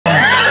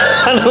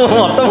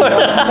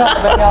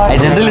I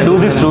generally do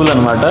this rule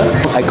అనమాట.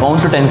 I count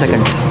to 10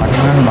 seconds.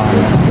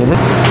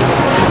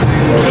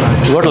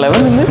 Got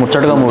 11 in this?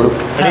 ముచ్చటగా 3.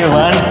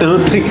 1 2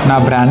 3. నా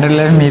branded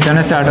life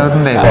మీతోనే start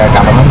అవుతుంది.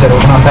 కనడం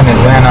జరుగుతున్నంత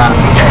నిజమేనా?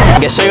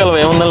 గెస్ చేయగలవు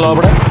ఏముందని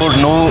లోపల?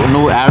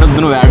 నువ్వు యాడ్ వద్దు,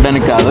 నువ్వు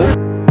యాడ్డానికి కాదు.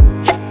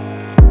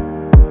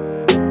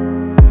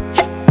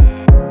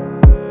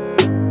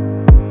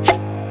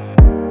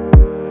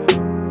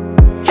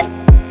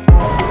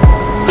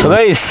 So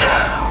guys,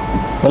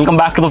 welcome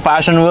back to the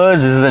Fashion Verge.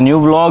 This is a new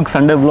vlog,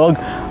 Sunday vlog.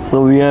 So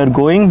we are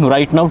going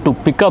right now to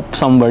pick up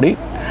somebody.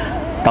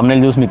 Thumbnail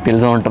news meeku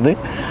telise untadi.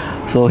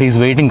 So he's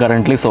waiting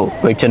currently. So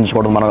wait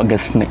cheyichukodam mana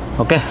guest ni.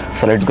 Okay,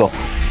 so let's go.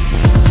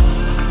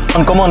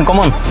 Come on.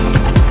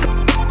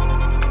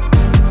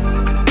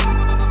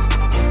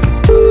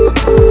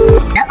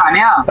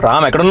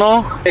 Ram ఎక్కడున్నావు?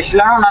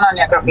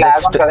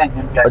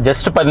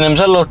 Just 10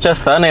 నిమిషాల్లో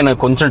వచ్చేస్తా. నేను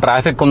కొంచెం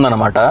traffic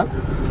ఉందన్నమాట.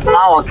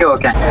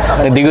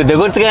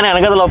 దిగొచ్చు కానీ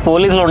వెనకలో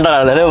పోలీసులు ఉంటారు,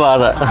 అదే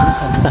బాధ.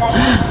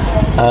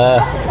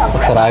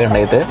 ఒకసారి ఆగండి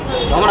అయితే.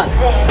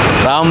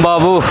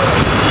 Rambabu,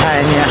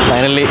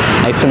 finally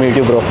nice to meet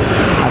you bro.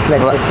 అసలు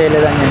ఎక్స్పెక్ట్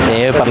చేయలేదండి.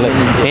 పర్లేదు.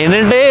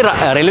 ఏంటంటే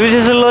రైల్వే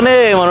స్టేషన్లోనే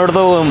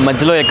మనోడితో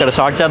మధ్యలో ఎక్కడ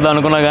షార్ట్ చేద్దాం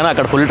అనుకున్నా కానీ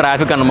అక్కడ ఫుల్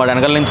ట్రాఫిక్ అనమాట.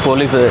 వెనకాల నుంచి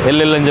పోలీసు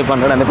వెళ్ళని చెప్పి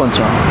అన్నాడు. అందుకే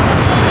కొంచెం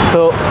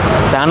సో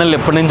ఛానల్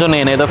ఎప్పటి నుంచో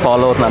నేనేదో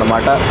ఫాలో అవుతున్నాను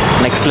అనమాట.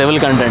 నెక్స్ట్ లెవెల్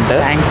కంటెంట్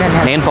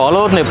నేను ఫాలో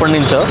అవుతున్నాను ఎప్పటి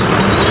నుంచో.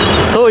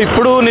 సో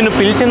ఇప్పుడు నిన్ను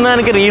పిలిచిన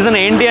దానికి రీజన్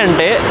ఏంటి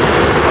అంటే,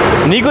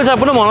 నీకు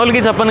చెప్పను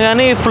మనోళ్ళకి చెప్పను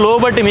కానీ ఫ్లో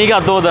బట్టి మీకు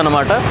అర్థమవుతుంది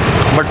అనమాట.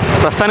 బట్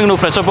ప్రస్తుతానికి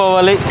నువ్వు ఫ్రెష్ అప్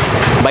అవ్వాలి,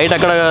 బయట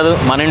అక్కడ కాదు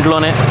మన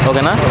ఇంట్లోనే.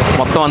 ఓకేనా?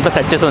 మొత్తం అంతా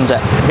సెట్ చేసి ఉంచా.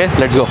 Okay,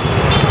 let's go.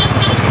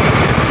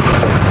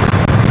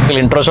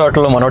 ఇంట్రో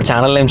షాట్లో మనోడు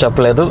ఛానల్ ఏం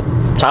చెప్పలేదు.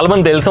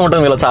 చాలామంది తెలిసి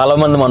ఉంటుంది వీళ్ళు.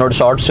 చాలామంది మనోడు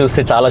షార్ట్స్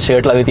చూస్తే చాలా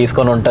షర్ట్లు అవి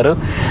తీసుకొని ఉంటారు.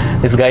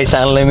 This guys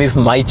channel name is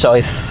my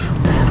choice.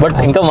 But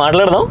ఇంకా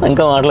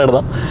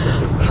మాట్లాడదాం.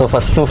 సో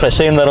ఫస్ట్ నువ్వు ఫ్రెష్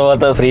అయిన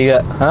తర్వాత ఫ్రీగా,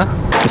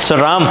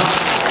 mister Ram,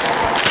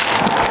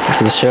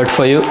 this is shirt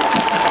for you.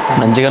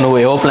 మంచిగా నువ్వు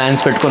ఏవో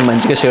ప్లాన్స్ పెట్టుకొని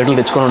మంచిగా షర్ట్లు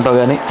తెచ్చుకొని ఉంటావు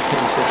కానీ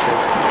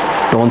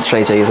టోన్స్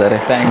ట్రై చేయి సరే.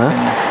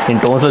 నేను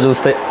టోన్స్లో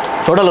చూస్తే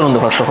చూడాలని ఉంది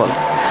ఫస్ట్ ఆఫ్ ఆల్.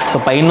 సో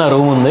పైన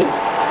రూమ్ ఉంది,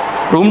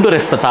 రూమ్ టూర్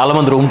ఇస్తా.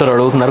 చాలామంది రూమ్ టూర్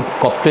అడుగుతున్నారు.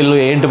 కొత్త ఇల్లు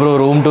ఏంటి బ్రో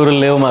రూమ్ టూర్లు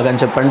లేవు మాకు అని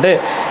చెప్పంటే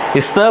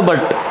ఇస్తా.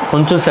 బట్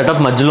కొంచెం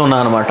సెటప్ మధ్యలో ఉన్నా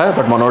అనమాట.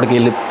 బట్ మనోడికి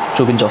వెళ్ళి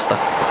చూపించి వస్తా.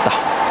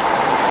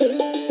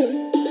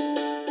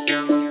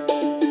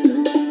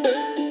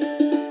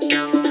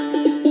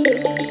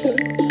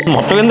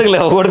 మొత్తం ఎందుకు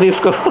లేవు కూడా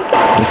తీసుకో.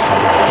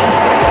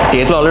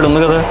 చేతిలో ఆల్రెడీ ఉంది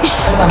కదా.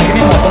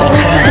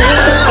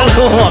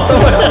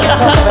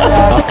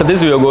 After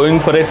this we are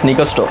going for a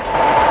sneaker store.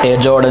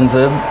 Air Jordan's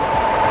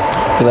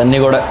ఇవన్నీ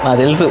కూడా నాకు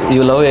తెలుసు.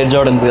 యూ లవ్ ఎయిర్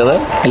జార్డన్స్ కదా.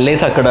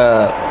 వెళ్ళేసి అక్కడ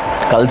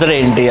కల్చర్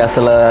ఏంటి,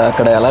 అసలు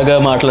అక్కడ ఎలాగా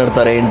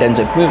మాట్లాడతారు ఏంటి అని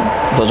చెప్పి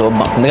సో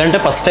చూద్దాం. ఎందుకంటే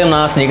ఫస్ట్ టైం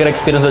నా స్నీకర్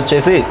ఎక్స్పీరియన్స్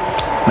వచ్చేసి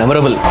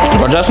మెమరబుల్.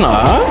 ఇప్పుడు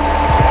చేస్తున్నావా?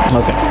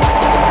 Okay.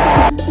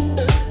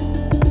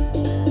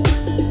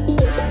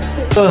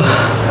 So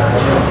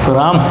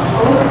Ram,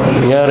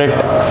 we are at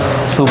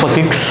super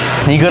kicks.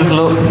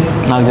 స్నీకర్స్లో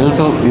నాకు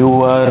తెలుసు యూ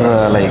ఆర్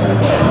లైక్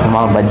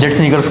మా బడ్జెట్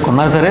స్నీకర్స్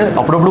కొన్నా సరే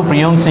అప్పుడప్పుడు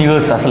ప్రీమియం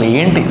స్నీకర్స్ అసలు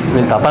ఏంటి,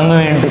 వీళ్ళ తతంగం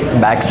ఏంటి,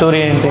 బ్యాక్ స్టోరీ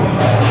ఏంటి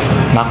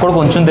నాకు కూడా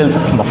కొంచెం తెలుసు.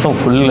 మొత్తం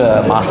ఫుల్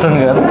మాస్టర్ని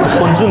కాదు,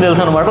 కొంచెం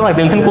తెలుసు అనమాట. నాకు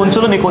తెలిసిన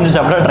కొంచెం నీకు కొంచెం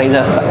చెప్పడానికి ట్రై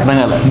చేస్తా. అర్థం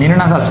కాదు. నేను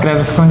నా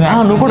సబ్స్క్రైబర్స్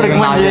నువ్వు కూడా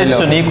రికమెండ్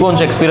చేయొచ్చు. నీకు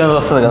కొంచెం ఎక్స్పీరియన్స్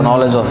వస్తుంది కదా,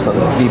 నాలెడ్జ్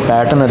వస్తుంది. ఈ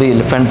ప్యాటర్న్ అది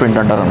ఎలిఫెంట్ ప్రింట్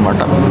అంటారు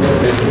అనమాట.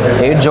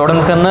 ఎయిర్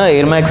జార్డన్స్ కన్నా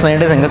ఎయిర్ మ్యాక్స్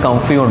 90s ఇంకా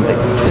కంఫీగా ఉంటాయి.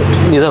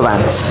 These are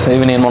vans.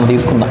 ఇవి నేను మనం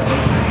తీసుకున్నా.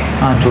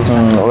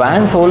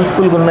 వ్యాన్స్ ఓల్డ్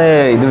స్కూల్కి ఉన్న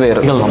ఇది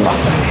వేరు ఉందా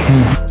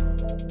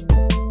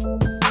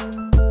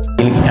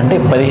అంటే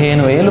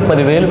 15,000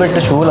 10,000 పెట్టి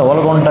షూలు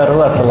ఎవరు కొంటారు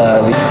అసలు.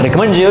 అది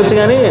రికమెండ్ చేయొచ్చు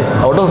కానీ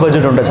అవుట్ ఆఫ్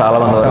బడ్జెట్ ఉంటాయి చాలా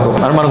మంది వరకు.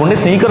 మరి మనకుండే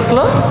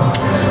స్నీకర్స్లో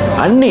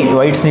అన్ని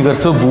వైట్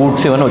స్నీకర్స్,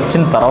 బూట్స్ ఇవన్నీ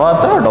వచ్చిన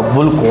తర్వాత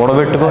డబ్బులు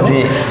కూడబెట్టుకొని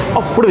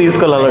అప్పుడు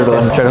తీసుకెళ్ళాలి.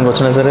 చేయడానికి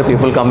వచ్చినా సరే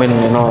పీపుల్ కమ్ ఇన్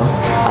నేను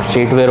ఆ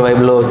స్ట్రీట్ వేర్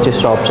వైబ్లో వచ్చి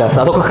షాప్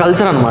చేస్తాను. అదొక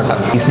కల్చర్ అనమాట.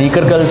 ఈ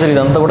స్నీకర్ కల్చర్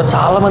ఇదంతా కూడా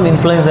చాలామంది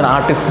ఇన్ఫ్లుయెన్స్ అయిన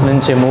ఆర్టిస్ట్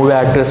నుంచి, మూవీ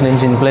యాక్టర్స్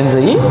నుంచి ఇన్ఫ్లుయెన్స్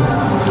అయ్యి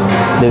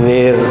they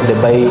were, they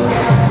by,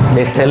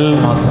 they sell.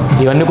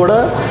 ఇవన్నీ కూడా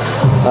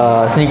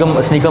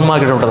స్నీకర్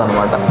మార్కెట్ ఉంటుంది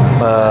అనమాట.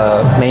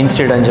 మెయిన్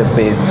స్ట్రీట్ అని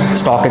చెప్పి,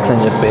 స్టాక్ ఎక్స్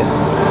అని చెప్పి.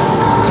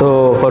 సో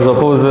ఫర్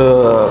సపోజ్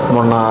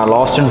మొన్న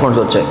లాస్ట్ అండ్ ఫండ్స్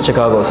వచ్చాయి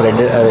చికాగోస్,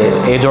 రెడ్ అది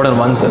air Jordan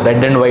 1s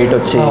red and white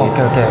వచ్చి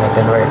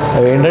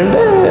అవి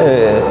ఏంటంటే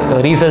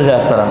రీసేల్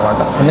చేస్తారనమాట.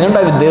 ఎందుకంటే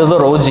అవి those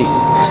are OG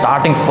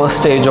starting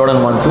first air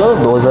Jordan 1స్లో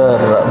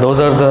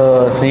those are the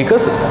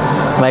sneakers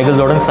Michael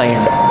Jordan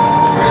signed.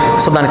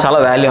 So దానికి చాలా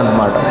వాల్యూ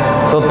అనమాట.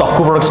 సో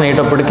తక్కువ ప్రొడక్షన్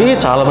అయ్యేటప్పటికి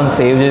చాలామంది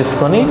సేవ్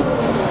చేసుకొని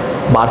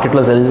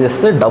మార్కెట్లో సెల్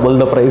చేస్తే double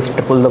the price,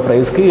 triple the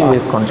ప్రైస్కి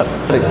కొంటారు.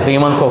 3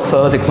 monthsకి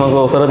ఒకసారి 6 monthsకి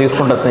ఒకసారి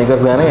తీసుకుంటారు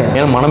స్నీకర్స్. కానీ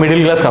నేను మన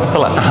మిడిల్ క్లాస్కి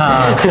అస్సలు.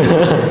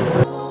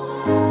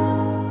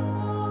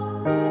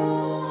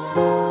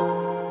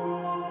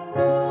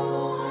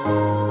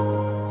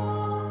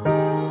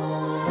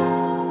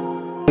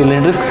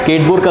 వీళ్ళంటే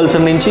స్కేట్ బోర్డ్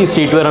కల్చర్ నుంచి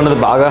స్ట్రీట్ వేర్ అనేది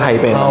బాగా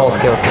హైప్ అయింది.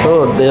 Okay. So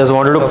they just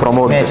wanted to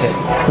promote this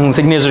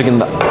signature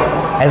కింద.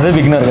 యాజ్ ఎ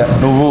బిగినర్గా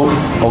నువ్వు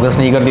ఒక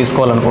స్నీకర్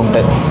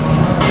తీసుకోవాలనుకుంటే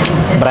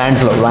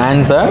బ్రాండ్స్లో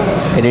వ్యాన్సా,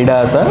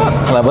 ఎడిడాసా,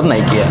 లేకపోతే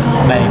నైకీయా?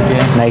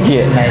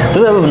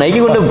 నైకీ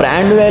ఉంటే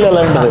బ్రాండ్ వాల్యూ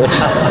ఎలా ఉంటుంది?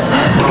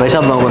 ట్రై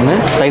చేద్దాం కొన్ని.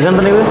 సైజ్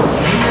ఎంత నీకు?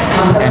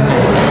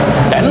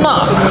 10.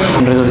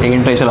 ఏం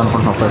ట్రై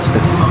చేయాలనుకుంటున్నావు ఫస్ట్?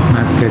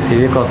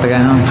 ప్రతిదీ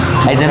కొత్తగానే.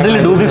 I generally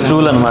do this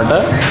rule అనమాట.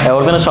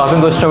 ఎవరికైనా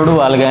షాపింగ్కి వచ్చినప్పుడు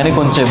వాళ్ళు కానీ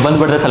కొంచెం ఇబ్బంది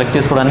పడితే సెలెక్ట్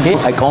చేసుకోవడానికి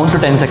ఐ కౌంట్ టు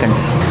 10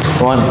 seconds.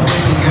 1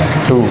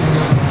 2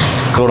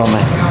 కూడా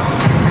ఉన్నాయి,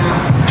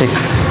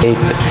 6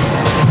 8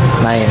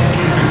 9.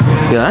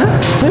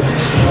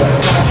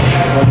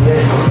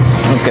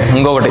 ఓకే,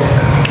 ఇంకొకటి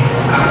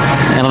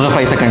another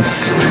 5 seconds.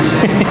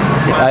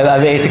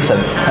 అది A6,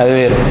 అది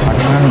వేరు.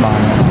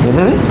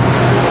 ఏది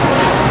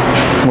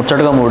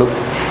ముచ్చటగా 3.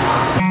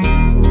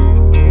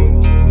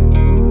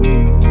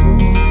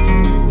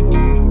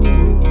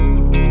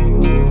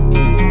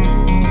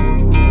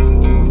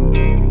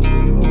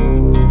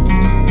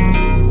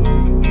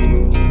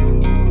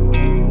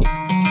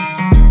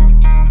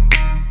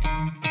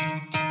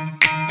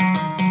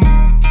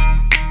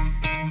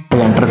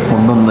 ఎంట్రన్స్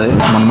ముందు ఉంది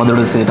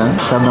మన్మధుడు సీన.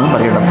 శబ్దం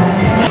పరిగెట్టం.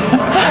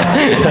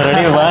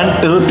 రెడీ 1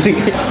 2 3.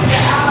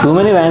 టూ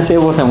మెనీ వ్యాన్స్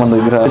అయిపోతున్నాయి మన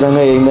దగ్గర.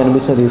 విధంగా ఏం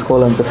కనిపిస్తే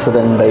తీసుకోవాలనిపిస్తుంది.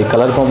 అండ్ ఈ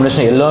colour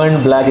combination yellow and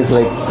black is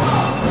like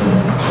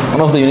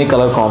one of the unique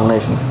colour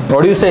combination.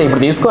 Produce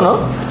ఇప్పుడు తీసుకోను,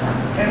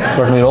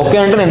 బట్ మీరు ఓకే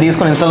అంటే నేను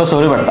తీసుకొని ఇన్స్టాలో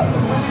స్టోరీ పెడతా.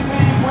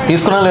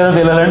 తీసుకున్నా లేదా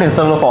తెలియాలంటే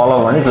ఇన్స్టాలో ఫాలో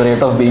అవ్వండి. It's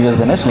rate of బీజెస్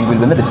Ganesh, link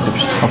will be in the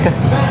description. Okay,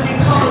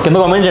 కింద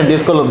కామెంట్ చేయండి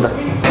తీసుకోలేదా.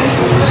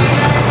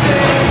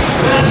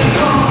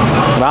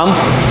 Ram,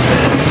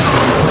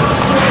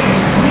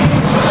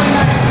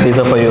 these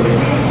are for you.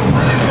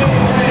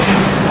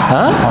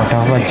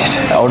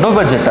 Out of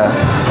బడ్జెటా?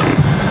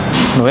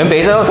 నువ్వేం పే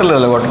చేయవసరం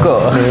లేదు, కొట్టుకో.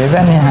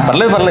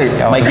 పర్లేదు.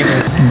 మై గిఫ్ట్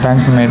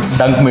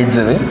డంక్ మిడ్స్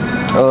ఇవి.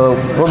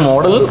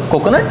 మోడల్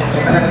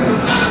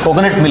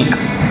కోకోనట్ మిల్క్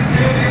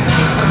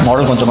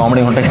మోడల్ కొంచెం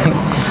కామెడీ ఉంటాయి కానీ,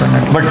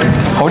 but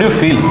how do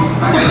feel?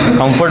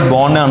 Comfort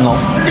బాగున్నాయి అన్నావు,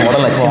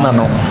 మోడల్ నచ్చింది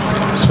అన్నావు.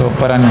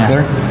 సూపర్ అని.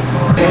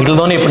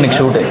 వీటితోనే ఇప్పుడు నీకు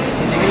షూటే.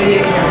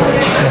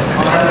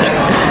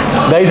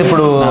 గైస్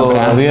ఇప్పుడు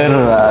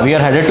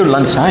వీఆర్ హెడెడ్ టు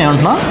లంచ్.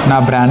 ఏమంటున్నా? నా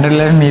బ్రాండెడ్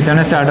లైఫ్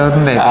మీతోనే స్టార్ట్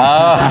అవుతుంది.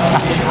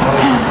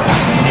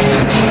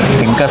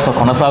 ఇంకా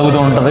కొనసాగుతూ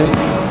ఉంటుంది.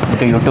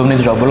 ఇంకా యూట్యూబ్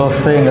నుంచి డబ్బులు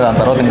వస్తాయి, ఇంకా దాని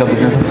తర్వాత ఇంకా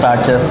బిజినెస్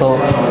స్టార్ట్ చేస్తావు.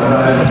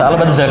 చాలా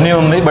పెద్ద జర్నీ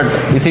ఉంది, but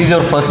this is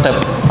your first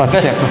step.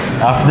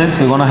 After this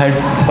you gonna head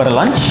for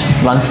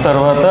lunch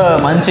తర్వాత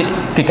మంచి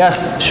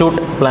కికాస్ షూట్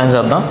ప్లాన్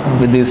చేద్దాం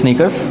విత్ ది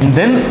స్నీకర్స్.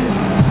 దెన్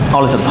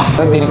ఆలోచిద్దాం.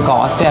 దీనికి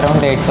కాస్ట్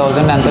అరౌండ్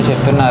 8,000 ఎంతో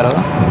చెప్తున్నారు.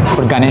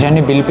 ఇప్పుడు గణేష్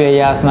అన్ని బిల్ పే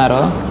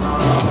చేస్తున్నారు.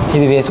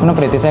 ఇది వేసుకున్న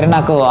ప్రతిసారి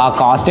నాకు ఆ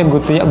కాస్టే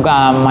గుర్తు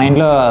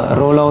మైండ్లో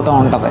రోల్ అవుతూ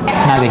ఉంటుంది.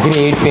 నా దగ్గర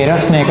 8 pair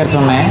ఆఫ్ స్నేకర్స్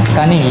ఉన్నాయి,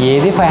 కానీ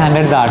ఏది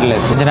 500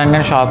 దాటలేదు.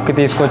 నిజంగా షాప్కి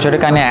తీసుకొచ్చాడు,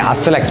 కానీ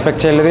అస్సలు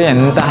ఎక్స్పెక్ట్ చేయలేదు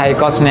ఎంత హై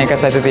కాస్ట్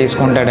స్నేకర్స్ అయితే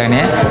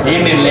తీసుకుంటాడని.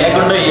 ఏంటి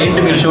లేకుండా ఏంటి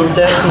మీరు షూట్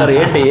చేస్తున్నారు?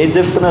 ఏంటి ఏం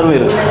చెప్తున్నారు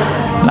మీరు?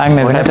 నాకు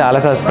నిజంగా చాలా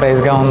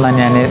సర్ప్రైజ్గా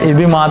ఉందని అని.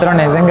 ఇది మాత్రం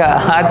నిజంగా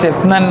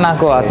చెప్తున్నాను,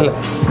 నాకు అసలు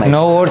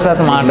నో వర్డ్స్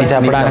అసలు మాట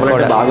చెప్పడానికి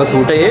కూడా. బాగా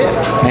సూట్ అయ్యి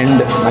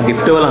అండ్ నా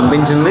గిఫ్ట్ ఇవ్వాలి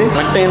అనిపించింది.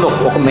 కనెక్ట్ అయ్యింది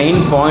ఒక మెయిన్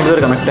పాయింట్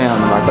దగ్గర కనెక్ట్ అయ్యాను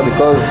అనమాట.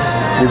 Because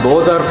we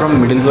both are from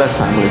middle class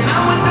families.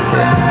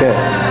 Okay,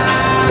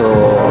 so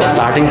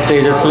starting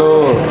స్టేజెస్లో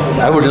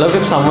I would love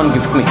if someone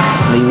gift మీ.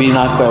 ఇవి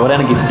నాకు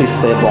ఎవరైనా గిఫ్ట్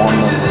ఇస్తే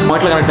బాగుంది.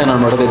 అట్లా కనెక్ట్ అయినా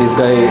అనమాట. This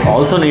guy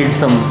also need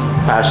some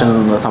fashion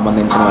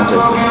సంబంధించిన అని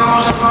చెప్పి.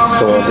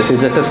 So this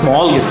is just a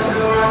small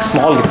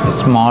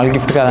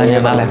gift కాదని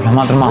చెప్పాలి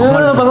మాత్రం.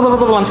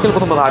 లంచ్కి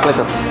వెళ్ళిపోతాం,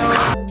 ఆకలేసేస్తాం.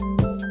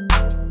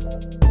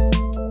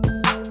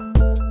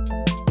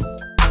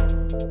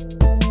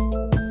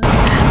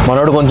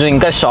 మనోడు కొంచెం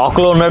ఇంకా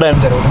షాక్లో ఉన్నాడు.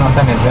 జరుగుతున్నంత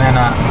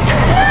నిజమేనా?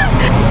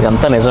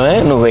 ఇదంతా నిజమే,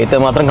 నువ్వైతే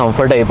మాత్రం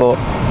కంఫర్ట్ అయిపో.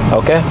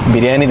 ఓకే,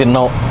 బిర్యానీ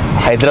తిన్నావు,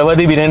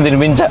 హైదరాబాదీ బిర్యానీ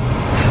తినిపించా.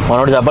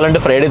 మనోడు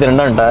చెప్పాలంటే ఫ్రైడే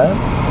తిండంట.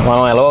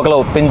 మనం ఎలా ఒకలా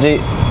ఒప్పించి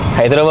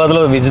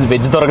హైదరాబాద్లో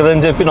వెజ్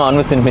దొరకదని చెప్పి నాన్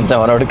వెజ్ తినిపించాం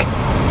మనోడికి.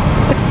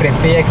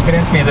 ప్రతి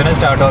ఎక్స్పీరియన్స్ మీతోనే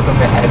స్టార్ట్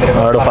అవుతుంది.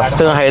 వాడు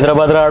ఫస్ట్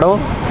హైదరాబాద్ రావడం,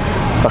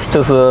 first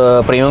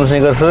premium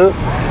sneakers,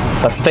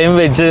 first time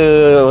veg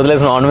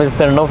వదిలేసి నాన్ వెజ్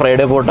తినడం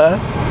ఫ్రైడే పూట.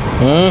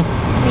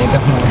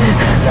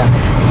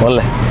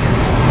 Only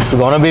it's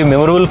gonna be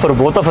memorable for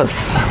both of us.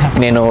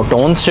 నేను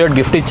టోన్స్ షర్ట్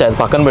గిఫ్ట్ ఇచ్చా, అది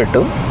పక్కన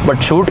పెట్టు.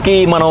 బట్ షూట్కి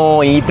మనం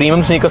ఈ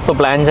ప్రీమియం స్నీకర్స్తో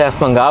ప్లాన్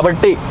చేస్తున్నాం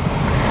కాబట్టి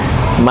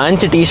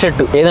మంచి టీ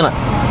షర్ట్ ఏదైనా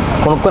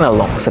కొనుక్కొని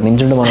వెళ్దాం. ఒకసారి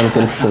నించుంటే మనకు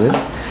తెలుస్తుంది.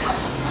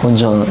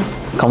 కొంచెం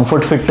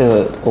కంఫర్ట్ ఫిట్,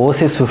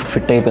 ఓవర్సీస్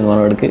ఫిట్ అయిపోయింది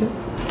మనవాడికి.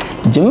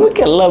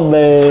 జిమ్కి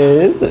వెళ్ళాలి,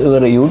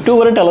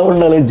 యూట్యూబర్ అంటే ఎలా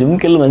ఉండాలి,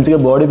 జిమ్కి వెళ్ళి మంచిగా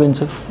బాడీ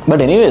పెంచు.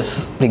 బట్ ఎనీవేస్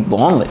నీకు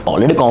బాగుంది,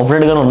 ఆల్రెడీ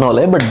కాన్ఫిడెంట్గానే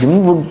ఉన్నావులే. బట్ జిమ్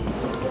వుడ్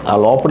ఆ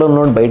లోపల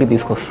ఉన్నోడు బయటికి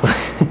తీసుకొస్తుంది.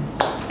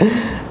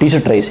 టీ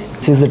షర్ట్ ట్రై చేయి.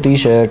 This is the T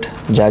shirt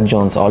Jack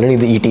Jones. Already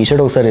ఈ టీ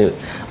షర్ట్ ఒకసారి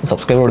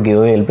సబ్స్క్రైబర్ గివ్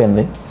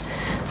వెళ్ళిపోయింది.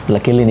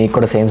 లక్కీలీ నీకు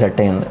కూడా సేమ్ సెట్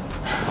అయింది.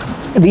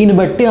 దీన్ని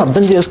బట్టి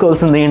అర్థం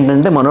చేసుకోవాల్సింది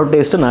ఏంటంటే మనో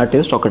టేస్ట్ నా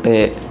టేస్ట్ ఒకటే.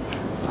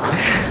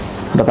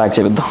 ఇంత ప్యాక్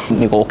చేపిద్దాం.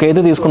 నీకు ఓకే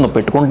అయితే తీసుకుందాం,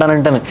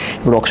 పెట్టుకుంటానంటే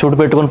ఇప్పుడు ఒక షూట్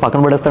పెట్టుకొని పక్కన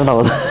పడేస్తానంటే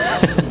అవ్వదు.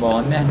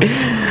 బాగుంది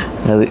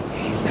అది.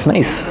 ఇట్స్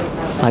నైస్,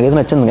 నాకైతే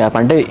నచ్చింది. గ్యాప్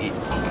అంటే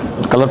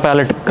కలర్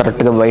ప్యాలెట్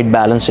కరెక్ట్గా వైట్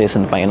బ్యాలెన్స్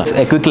చేసింది పైన.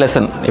 క్విక్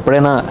లెసన్,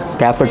 ఎప్పుడైనా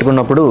క్యాప్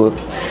పెట్టుకున్నప్పుడు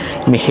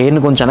మీ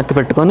హెయిర్ని కొంచెం వెనక్కి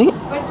పెట్టుకొని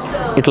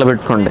ఇట్లా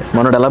పెట్టుకోండి.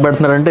 మనోడు ఎలా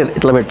పెడుతున్నాడంటే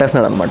ఇట్లా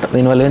పెట్టేస్తున్నాడు అనమాట.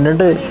 దీనివల్ల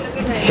ఏంటంటే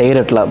హెయిర్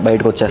ఇట్లా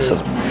బయటకు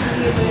వచ్చేస్తుంది.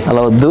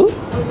 అలా వద్దు.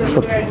 సో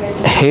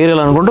హెయిర్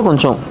ఇలా అనుకుంటే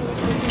కొంచెం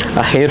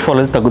ఆ హెయిర్ ఫాల్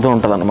అనేది తగ్గుతూ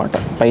ఉంటుంది అనమాట.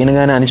 పైన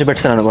కానీ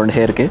అణిచిపెట్టాను అనుకోండి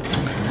హెయిర్కి,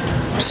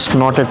 it's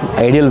not at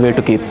ideal way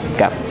to keep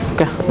cap.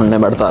 Okay,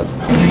 నేను పెడతా.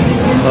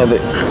 అదే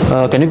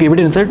can you keep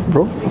it inside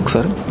bro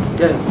ఒకసారి.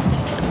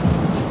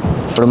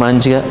 ఇప్పుడు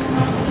మంచిగా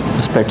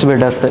స్పెట్స్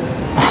పెట్టేస్తే,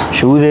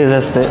 షూస్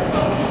వేసేస్తే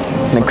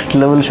నెక్స్ట్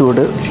లెవెల్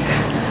షూట్.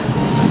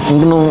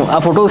 ఇంక నువ్వు ఆ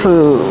ఫొటోస్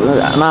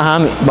నా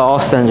హామీ బాగా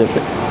వస్తాయని చెప్పి.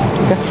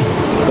 ఓకే,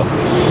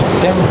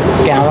 ఫస్ట్ టైం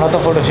కెమెరాతో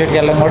ఫోటోషూట్కి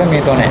వెళ్ళడం కూడా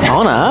మీతోనే.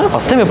 అవునా?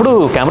 ఫస్ట్ టైం ఎప్పుడు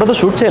కెమెరాతో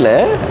షూట్ చేయలే.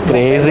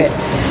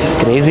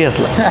 క్రేజీ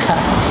అసలు.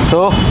 So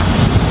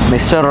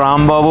mister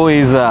Ram Babu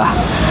is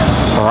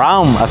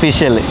Ram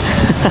officially.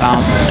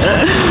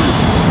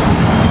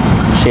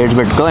 Shades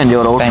పెట్టుకో and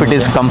your outfit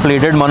is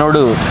completed.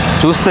 మనోడు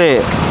చూస్తే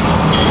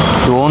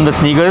to own the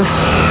sneakers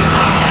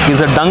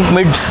is a dunk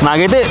mids.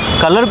 నాకైతే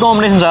కలర్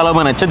కాంబినేషన్ చాలా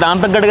బాగా నచ్చాయి.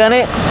 దాని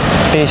తగ్గట్టుగానే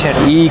టీషర్ట్,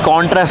 ఈ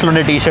కాంట్రాస్ట్లో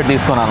ఉండే టీషర్ట్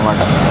తీసుకున్నాను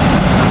అనమాట.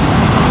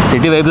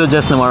 సిటీ వైబ్స్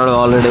వచ్చేస్తుంది మనోడు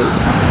already.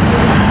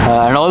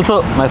 And also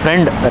my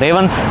friend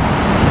Revanth,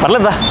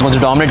 పర్లేదా కొంచెం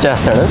డామినేట్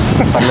చేస్తాడు,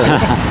 పర్లేదు.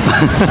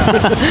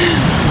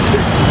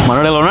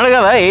 మనోడు ఇలా ఉన్నాడు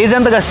కదా. ఏజ్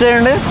ఎంత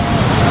కష్టమండి.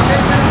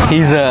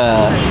 హీజ్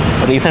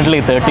రీసెంట్లీ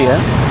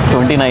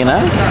 29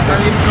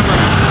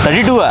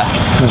 32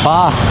 బా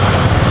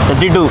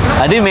 32.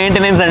 అది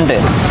మెయింటెనెన్స్ అంటే.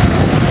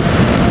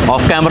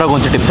 ఆఫ్ కెమెరా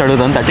కొంచెం టిప్స్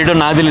అడుగుతాను. 32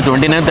 నాకు తెలియదు,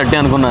 29 30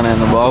 అనుకున్నాను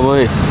నేను.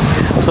 బాబోయ్.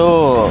 సో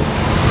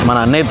మన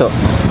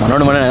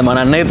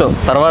అన్నయ్యతో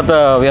తర్వాత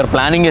వీఆర్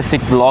ప్లానింగ్ ఏ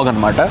సిక్ వ్లాగ్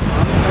అనమాట.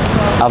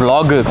 ఆ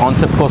వ్లాగ్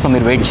కాన్సెప్ట్ కోసం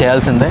మీరు వెయిట్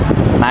చేయాల్సిందే.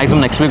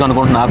 మ్యాక్సిమం నెక్స్ట్ వీక్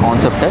అనుకుంటున్నా ఆ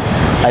కాన్సెప్టే.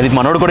 అది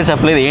మనోడు కూడా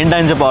చెప్పలేదు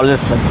ఏంటని చెప్పి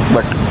ఆలోచిస్తాను,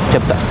 బట్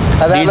చెప్తా.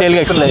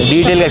 డీటెయిల్గా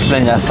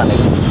ఎక్స్ప్లెయిన్ చేస్తాను.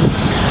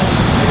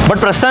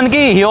 బట్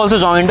ప్రస్తుతానికి he also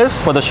joined us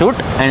for the shoot.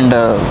 And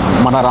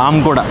మన రామ్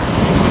కూడా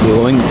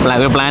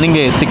ప్లానింగ్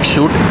ఏ 6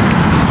 షూట్.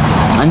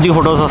 మంచిగా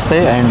ఫొటోస్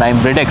వస్తాయి and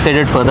I'm very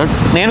excited for that.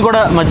 నేను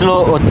కూడా మధ్యలో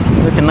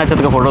చిన్న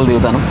చిన్నగా ఫోటోలు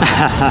దిగుతాను.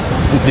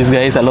 This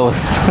guys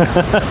allows.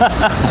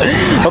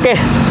 Okay,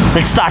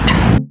 let's start.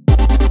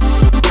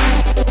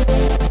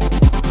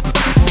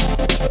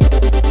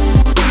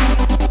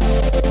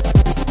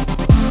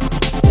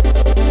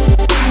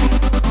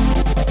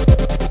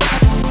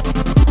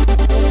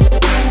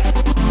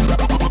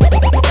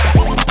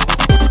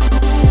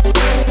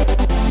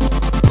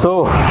 So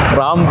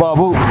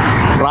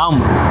Ram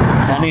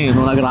కానీ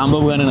నువ్వు నాకు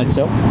రాంబాబు గానే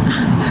నచ్చావు.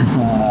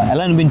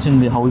 ఎలా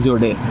అనిపించింది? House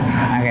your day?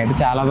 నాకైతే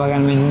చాలా బాగా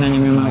అనిపించింది.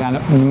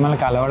 మిమ్మల్ని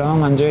కలవడం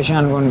మంచి విషయం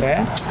అనుకుంటే,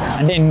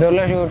 అంటే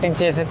ఇండోర్లో షూటింగ్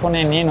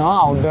చేసేకునే నేను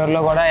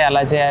అవుట్డోర్లో కూడా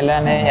ఎలా చేయాలి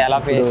అని, ఎలా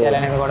ఫేస్ చేయాలి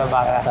అనేది కూడా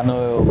బాగా. తను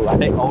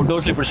అంటే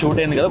అవుట్డోర్స్లో ఇప్పుడు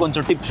షూట్ అయింది కదా,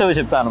 కొంచెం టిప్స్ అవి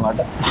చెప్పాను అనమాట.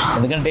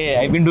 ఎందుకంటే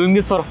I been doing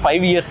this for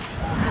 5 years.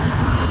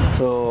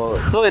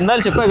 So ఇందాక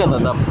చెప్పా కదా,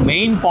 ద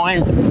మెయిన్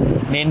పాయింట్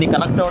నేను నీ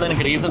కనెక్ట్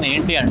అవ్వడానికి రీజన్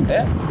ఏంటి అంటే,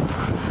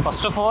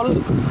 first of all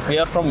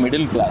we are from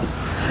middle class.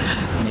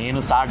 నేను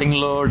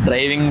స్టార్టింగ్లో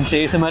డ్రైవింగ్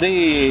చేసి మరీ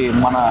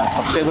మన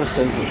సబ్స్క్రైబర్స్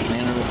తెలుసు,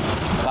 నేను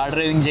కార్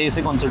డ్రైవింగ్ చేసి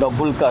కొంచెం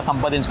డబ్బులు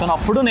సంపాదించుకొని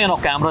అప్పుడు నేను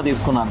ఒక కెమెరా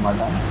తీసుకున్నాను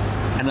అనమాట.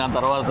 అండ్ దాని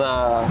తర్వాత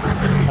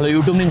అలా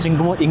యూట్యూబ్ నుంచి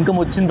ఇన్కమ్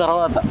వచ్చిన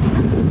తర్వాత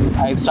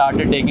ఐ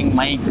స్టార్టెడ్ టేకింగ్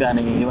మైక్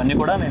కానీ ఇవన్నీ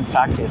కూడా నేను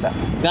స్టార్ట్ చేశాను.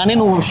 కానీ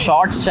నువ్వు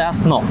షార్ట్స్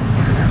చేస్తున్నావు,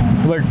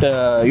 బట్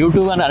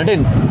యూట్యూబ్ అని అంటే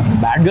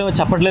బ్యాడ్గా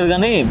చెప్పట్లేదు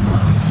కానీ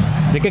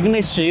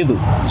రికగ్నైజ్ చేయదు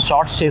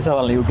షార్ట్స్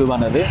చేసేవాళ్ళని యూట్యూబ్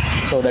అనేది.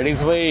 సో దట్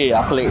ఈస్ వై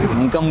అసలు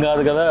ఇన్కమ్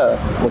కాదు కదా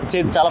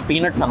వచ్చేది, చాలా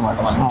పీనట్స్ అనమాట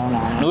మనం.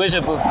 నువ్వే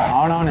చెప్పు.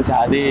 అవునవును.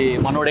 అది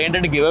మనోడు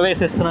ఏంటంటే గివ్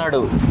అవేస్ ఇస్తున్నాడు,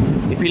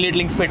 ఎఫిలియేట్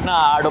లింక్స్ పెట్టినా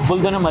ఆ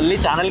డబ్బులతోనే మళ్ళీ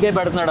ఛానల్కే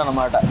పెడుతున్నాడు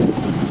అనమాట.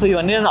 సో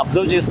ఇవన్నీ నేను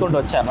అబ్జర్వ్ చేసుకుంటూ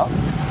వచ్చాను.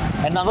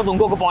 అండ్ అందులో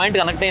ఇంకొక పాయింట్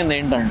కనెక్ట్ అయింది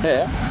ఏంటంటే,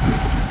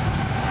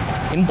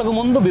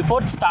 ఇంతకుముందు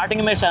బిఫోర్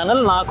స్టార్టింగ్ మై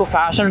ఛానల్ నాకు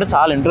ఫ్యాషన్ అంటే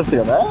చాలా ఇంట్రెస్ట్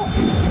కదా.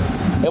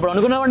 ఇప్పుడు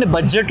అనుకున్నామండి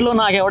బడ్జెట్లో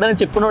నాకు ఎవడైనా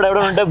చెప్పినోడు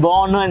ఎవడైనా ఉంటే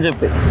బాగున్నాను అని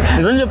చెప్పి,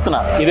 నిజం చెప్తున్నా,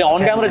 ఇది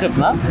ఆన్ కెమెరా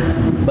చెప్తున్నా,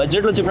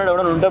 బడ్జెట్లో చెప్పినట్టు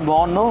ఎవడైనా ఉంటే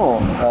బాగున్నాను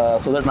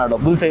సో దట్ నా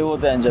డబ్బులు సేవ్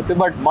అవుతాయి అని చెప్పి.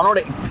 బట్ మనోడు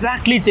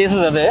ఎగ్జాక్ట్లీ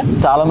చేసేది అదే.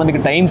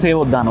 చాలామందికి టైం సేవ్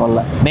అవుద్ది దానివల్ల.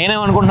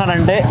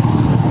 నేనేమనుకుంటున్నానంటే,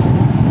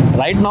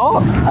 right now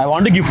I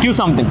want to gift you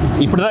something.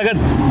 ఇప్పుడు దాకా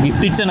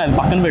గిఫ్ట్ ఇచ్చాను, అది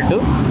పక్కన పెట్టు.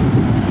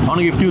 I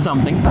want gift you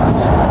something.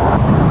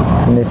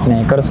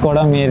 Sneakers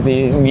కూడా మీరు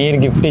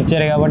గిఫ్ట్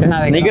ఇచ్చారు కాబట్టి నా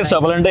స్నేకర్స్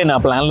చెప్పాలంటే నా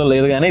ప్లాన్లో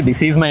లేదు, కానీ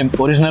this is my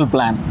original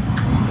plan.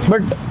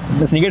 But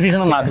sneaker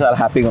season నాకు చాలా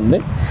హ్యాపీగా ఉంది.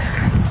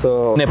 సో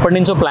నేను ఎప్పటి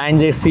నుంచో ప్లాన్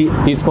చేసి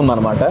తీసుకుందాం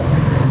అనమాట.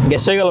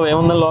 గెస్ట్ చేయగలవు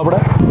ఏముందని లోపల.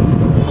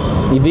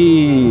 ఇది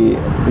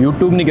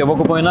యూట్యూబ్ నీకు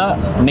ఇవ్వకపోయినా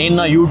నేను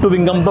నా యూట్యూబ్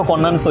ఇన్కమ్తో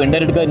కొన్నాను. సో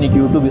ఇండైరెక్ట్గా నీకు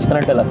యూట్యూబ్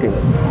ఇస్తున్నట్టే లక్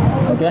ఇది.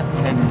 ఓకే,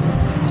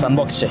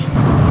 అన్బాక్స్ చేయి.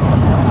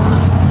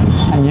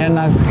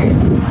 నాకు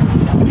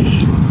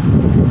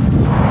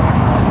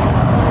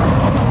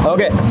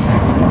ఓకే,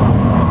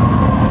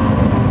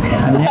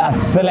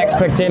 అస్సలు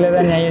ఎక్స్పెక్ట్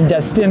చేయలేదని.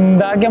 జస్ట్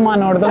ఇందాకే మా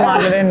నోటితో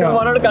మాట్లాడాను,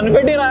 మనోడు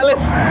కనిపెట్టి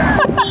రాలేదు.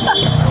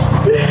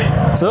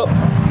 So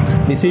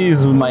this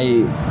is my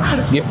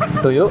gift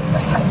to you.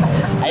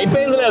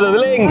 అయిపోయింది లేదు,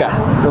 వదిలే ఇంకా.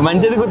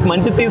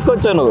 మంచిది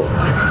తీసుకొచ్చావు నువ్వు.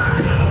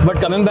 But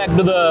coming back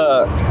to the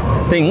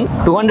thing.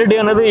 200D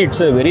అనేది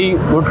it's very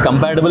good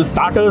compatible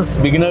starters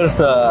beginners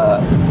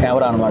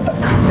camera అనమాట.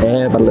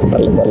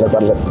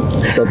 పర్లేదు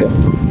ఇట్స్ ఓకే.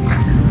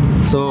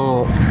 సో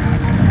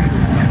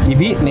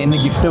ఇది నేను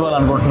గిఫ్ట్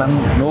ఇవ్వాలనుకుంటున్నాను.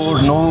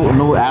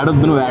 నువ్వు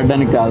యాడొద్దు, నువ్వు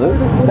యాడడానికి కాదు,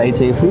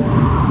 దయచేసి.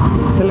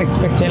 అసలు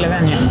ఎక్స్పెక్ట్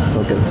చేయలేదని.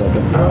 ఓకే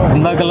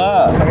ఇందాకలా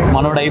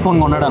మనోడు ఐఫోన్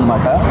కొన్నాడు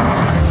అనమాట.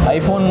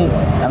 ఐఫోన్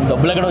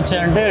డబ్బులు ఎక్కడ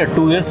వచ్చాయంటే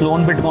 2 years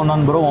లోన్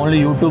పెట్టుకున్నాను బ్రో, ఓన్లీ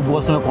యూట్యూబ్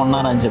కోసమే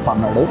కొన్నాను అని చెప్పి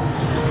అన్నాడు.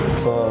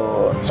 సో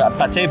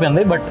టచ్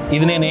అయిపోయింది. బట్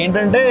ఇది నేను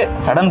ఏంటంటే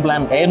సడన్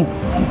ప్లాన్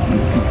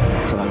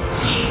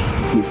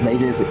ప్లీజ్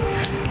దయచేసి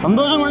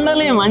సంతోషంగా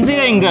ఉండాలి,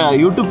 మంచిగా ఇంకా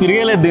యూట్యూబ్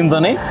తిరిగేలేదు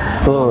దీంతోనే.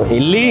 సో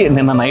వెళ్ళి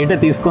నిన్న నైటే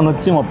తీసుకొని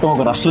వచ్చి మొత్తం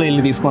ఒక రష్లో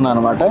వెళ్ళి తీసుకున్నాను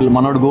అనమాట.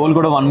 మనోడు గోల్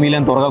కూడా 1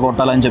 million త్వరగా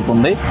కొట్టాలని చెప్పి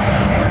ఉంది.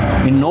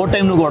 ఇన్ నో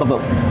టైం నువ్వు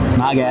కొడతావు,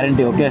 నా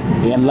గ్యారంటీ. ఓకే,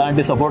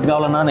 ఎలాంటి సపోర్ట్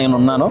కావాలన్నా నేను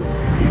ఉన్నాను.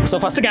 సో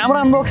ఫస్ట్ కెమెరా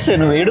అన్బాక్స్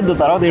నువ్వు ఏడుద్దు,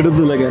 తర్వాత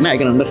ఏడుద్దులే కానీ ఐ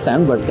కెన్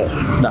అండర్స్టాండ్. బట్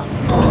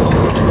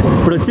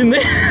ఇప్పుడు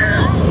వచ్చింది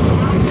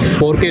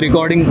 4K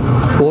రికార్డింగ్.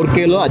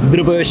 4Kలో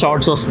అదిరిపోయే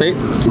షార్ట్స్ వస్తాయి.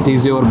 This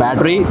is your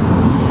battery,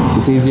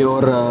 this is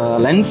your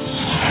lens,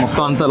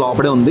 మొత్తం అంతా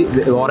లోపడే ఉంది.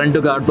 వారంటీ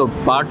కార్డ్తో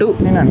పాటు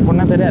నేను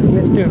అనుకున్నా సరే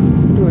అట్లీస్ట్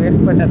 2 years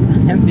పట్టదు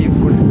నేను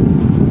తీసుకుంటాను.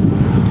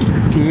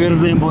 2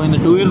 years ఏం పోయింది?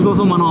 2 years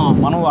కోసం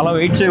మనం అలా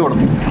వెయిట్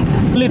చేయకూడదు.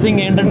 ఓన్లీ థింగ్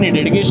ఏంటంటే నీ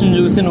డెడికేషన్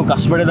చూసి, నువ్వు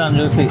కష్టపడేదాన్ని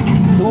చూసి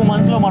 2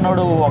 monthsలో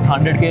మనోడు ఒక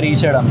 100K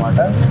రీచ్ అయ్యాడు అనమాట.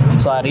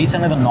 సో ఆ రీచ్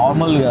అనేది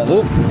నార్మల్ కాదు.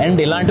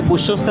 అండ్ ఇలాంటి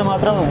పుష్ వస్తే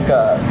మాత్రం ఇంకా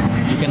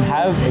you can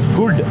have a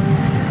good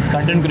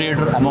content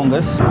creator among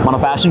అస్. మన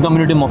ఫ్యాషన్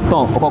కమ్యూనిటీ మొత్తం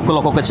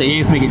ఒక్కొక్క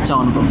చేసి మీకు ఇచ్చాం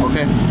అనుకో.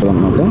 ఓకే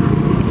అనమాట.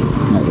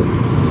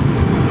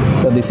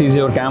 So this is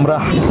your camera.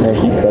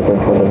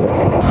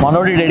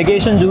 మనోడి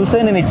dedication చూసే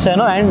నేను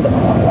ఇచ్చాను. And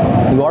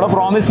you got to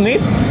promise మీ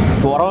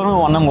త్వరగా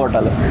నువ్వు అన్నం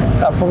కొట్టాలి.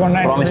 తప్పకుండా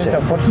ప్రామిస్.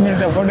 సపోర్ట్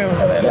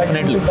ఉంటుంది.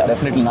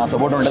 డెఫినెట్లీ నా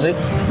సపోర్ట్ ఉంటుంది.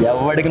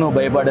 ఎవరికి నువ్వు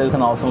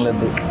భయపడాల్సిన అవసరం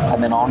లేదు. అది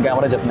నేను ఆన్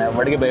కెమెరా చెప్తున్నాను,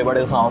 ఎవరికి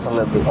భయపడాల్సిన అవసరం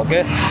లేదు. ఓకే,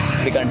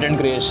 ఇది కంటెంట్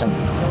క్రియేషన్,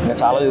 ఇంకా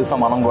చాలా చూసాం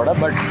మనం కూడా.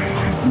 బట్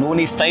నువ్వు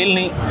నీ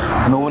స్టైల్ని,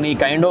 నువ్వు నీ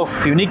కైండ్ ఆఫ్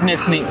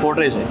యూనిక్నెస్ని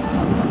పోర్ట్రే చేయి,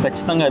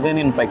 ఖచ్చితంగా అదే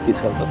నేను పైకి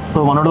తీసుకెళ్తాను.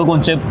 సో మనోడు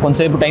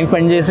కొంచెంసేపు టైం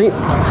స్పెండ్ చేసి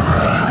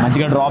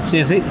మంచిగా డ్రాప్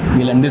చేసి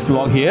wheel end this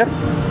vlog here.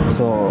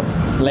 So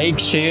like,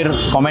 share,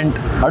 comment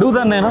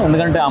అడుగుతాను నేను,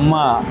 ఎందుకంటే అమ్మ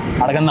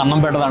అడగంది అన్నం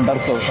పెట్టదు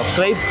అంటారు. సో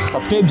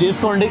సబ్స్క్రైబ్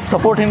చేసుకోండి,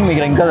 సపోర్ట్ హిమ్.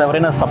 మీకు ఇంకా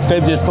ఎవరైనా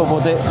సబ్స్క్రైబ్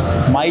చేసుకోకపోతే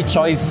మై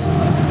చాయిస్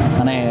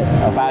అనే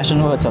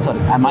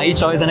మై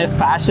చాయిస్ అనే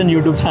ఫ్యాషన్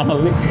యూట్యూబ్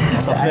ఛానల్ని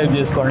సబ్స్క్రైబ్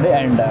చేసుకోండి.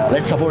 And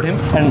let support him.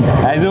 And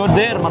as your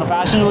there మన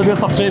ఫ్యాషన్ వర్గా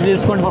సబ్స్క్రైబ్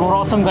చేసుకోండి for more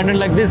awesome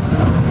content like this.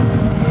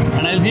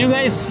 And I'll see you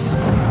guys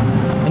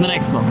in the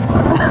next one.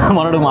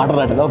 మనోడు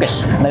మాట్లాడలేదు. Okay,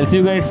 I'll see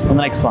you guys in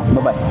the next one.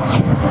 Bye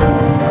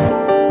bye.